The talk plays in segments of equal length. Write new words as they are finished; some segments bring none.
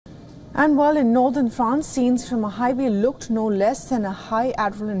And while in northern France, scenes from a highway looked no less than a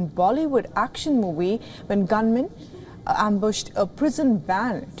high-adrenaline Bollywood action movie when gunmen ambushed a prison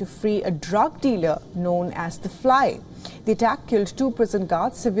van to free a drug dealer known as The Fly. The attack killed 2 prison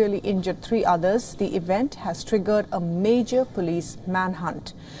guards, severely injured 3 others. The event has triggered a major police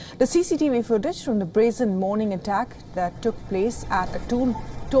manhunt. The CCTV footage from the brazen morning attack that took place at a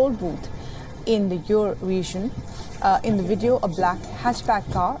toll booth in the Eure region. In the video, a black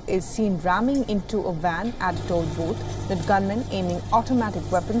hatchback car is seen ramming into a van at a toll booth, with gunmen aiming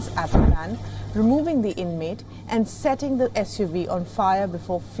automatic weapons at the van, removing the inmate and setting the SUV on fire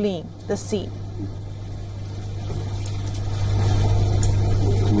before fleeing the scene.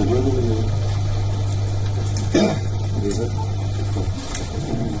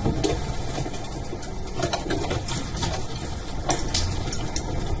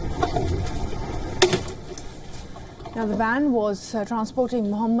 Now, the van was transporting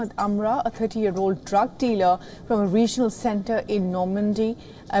Mohammed Amra, a 30-year-old drug dealer from a regional center in Normandy,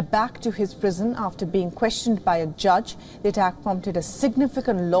 back to his prison after being questioned by a judge. The attack prompted a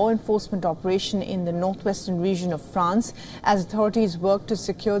significant law enforcement operation in the northwestern region of France as authorities worked to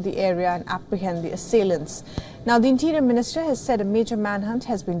secure the area and apprehend the assailants. Now, the Interior Minister has said a major manhunt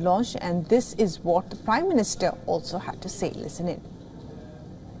has been launched, and this is what the Prime Minister also had to say. Listen in.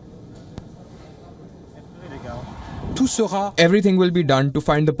 Everything will be done to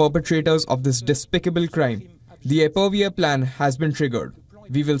find the perpetrators of this despicable crime. The Epervier plan has been triggered.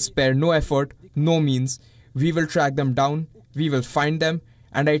 We will spare no effort, no means. We will track them down, we will find them,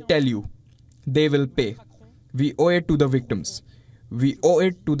 and I tell you, they will pay. We owe it to the victims. We owe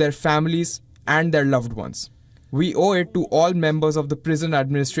it to their families and their loved ones. We owe it to all members of the prison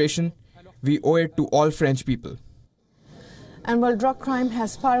administration. We owe it to all French people. And while drug crime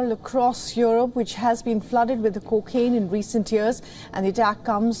has spiraled across Europe, which has been flooded with the cocaine in recent years, and the attack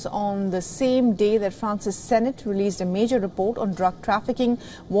comes on the same day that France's Senate released a major report on drug trafficking,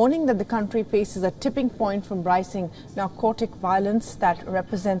 warning that the country faces a tipping point from rising narcotic violence that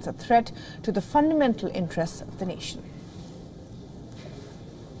represents a threat to the fundamental interests of the nation.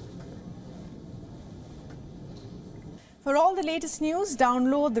 For all the latest news,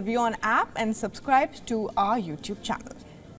 download the WION app and subscribe to our YouTube channel.